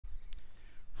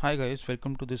Hi guys,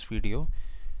 welcome to this video.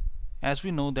 As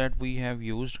we know that we have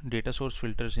used data source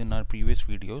filters in our previous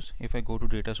videos. If I go to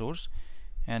data source,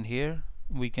 and here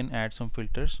we can add some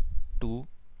filters to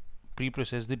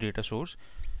pre-process the data source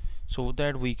so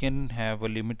that we can have a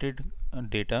limited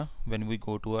data when we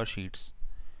go to our sheets.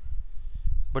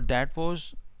 But that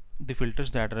was the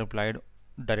filters that are applied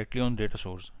directly on data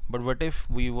source. But what if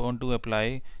we want to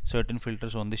apply certain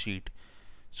filters on the sheet?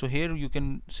 So here you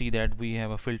can see that we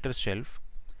have a filter shelf.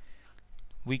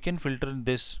 We can filter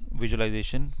this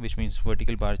visualization, which means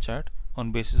vertical bar chart,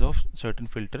 on basis of certain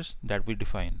filters that we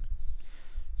define.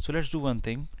 So let's do one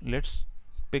thing. Let's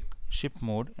pick ship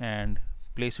mode and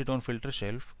place it on filter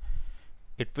shelf.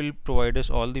 It will provide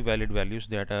us all the valid values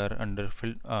that are under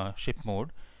ship mode.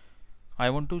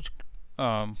 I want to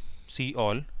see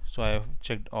all, so I have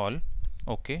checked all.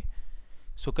 Okay,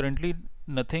 so currently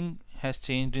nothing has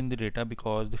changed in the data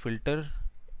because the filter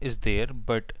is there,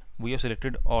 but we have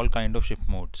selected all kind of ship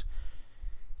modes.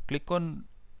 Click on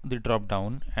the drop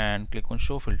down and click on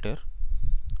show filter.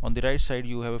 On the right side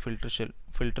you have a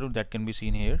filter that can be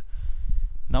seen here.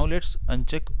 Now let's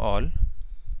uncheck all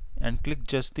and click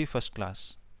just the first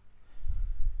class.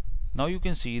 Now you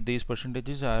can see these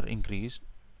percentages are increased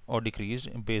or decreased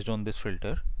based on this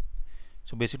filter.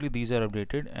 So basically these are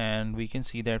updated, and we can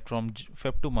see that from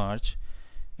Feb to March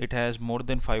it has more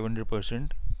than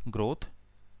 500% growth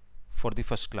for the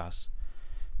first class.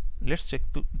 Let's check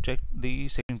the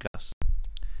second class.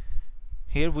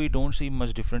 Here we don't see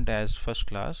much different as first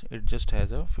class. It just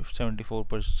has a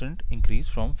 74% increase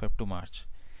from Feb to March.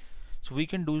 So we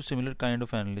can do similar kind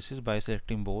of analysis by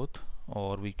selecting both,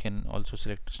 or we can also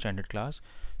select standard class.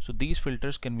 So these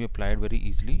filters can be applied very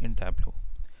easily in Tableau.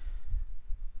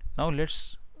 Now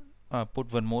let's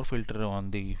put one more filter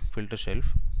on the filter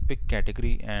shelf. Pick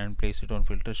category and place it on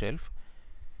filter shelf.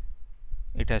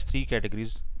 It has three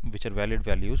categories which are valid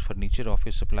values: furniture,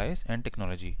 office supplies, and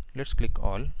technology. Let's click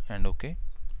all and OK.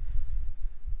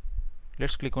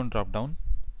 Let's click on drop down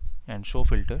and show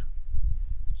filter.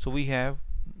 So we have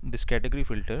this category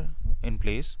filter in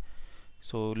place.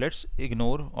 So let's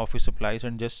ignore office supplies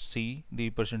and just see the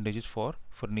percentages for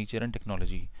furniture and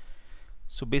technology.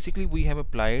 So basically we have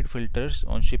applied filters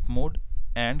on ship mode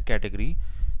and category.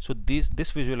 So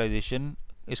this visualization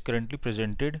is currently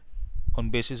presented on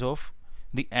basis of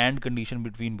the AND condition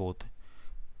between both.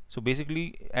 So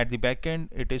basically at the back end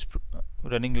it is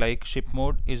running like ship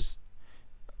mode is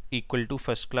equal to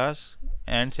first class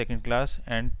and second class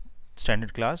and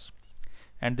standard class,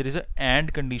 and there is a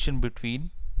AND condition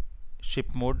between ship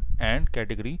mode and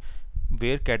category,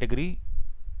 where category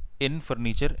in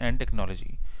furniture and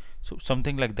technology. So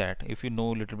something like that. If you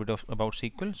know a little bit about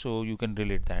SQL, so you can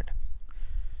relate that.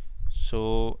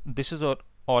 So this is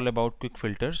all about quick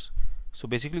filters. So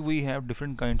basically we have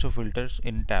different kinds of filters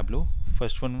in Tableau.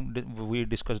 First one we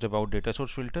discussed about data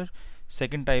source filter.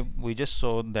 Second type we just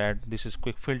saw that this is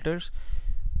quick filters.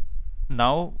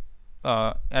 Now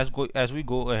as we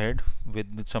go ahead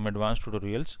with some advanced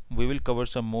tutorials, we will cover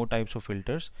some more types of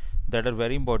filters that are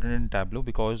very important in Tableau,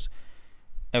 because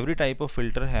every type of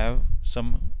filter have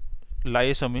somewhere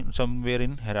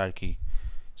in hierarchy.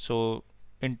 So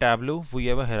in Tableau we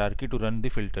have a hierarchy to run the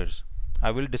filters. I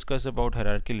will discuss about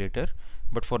hierarchy later,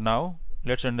 but for now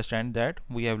let's understand that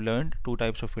we have learned two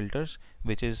types of filters,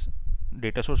 which is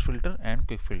data source filter and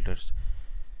quick filters.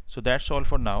 So that's all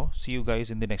for now. See you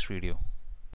guys in the next video.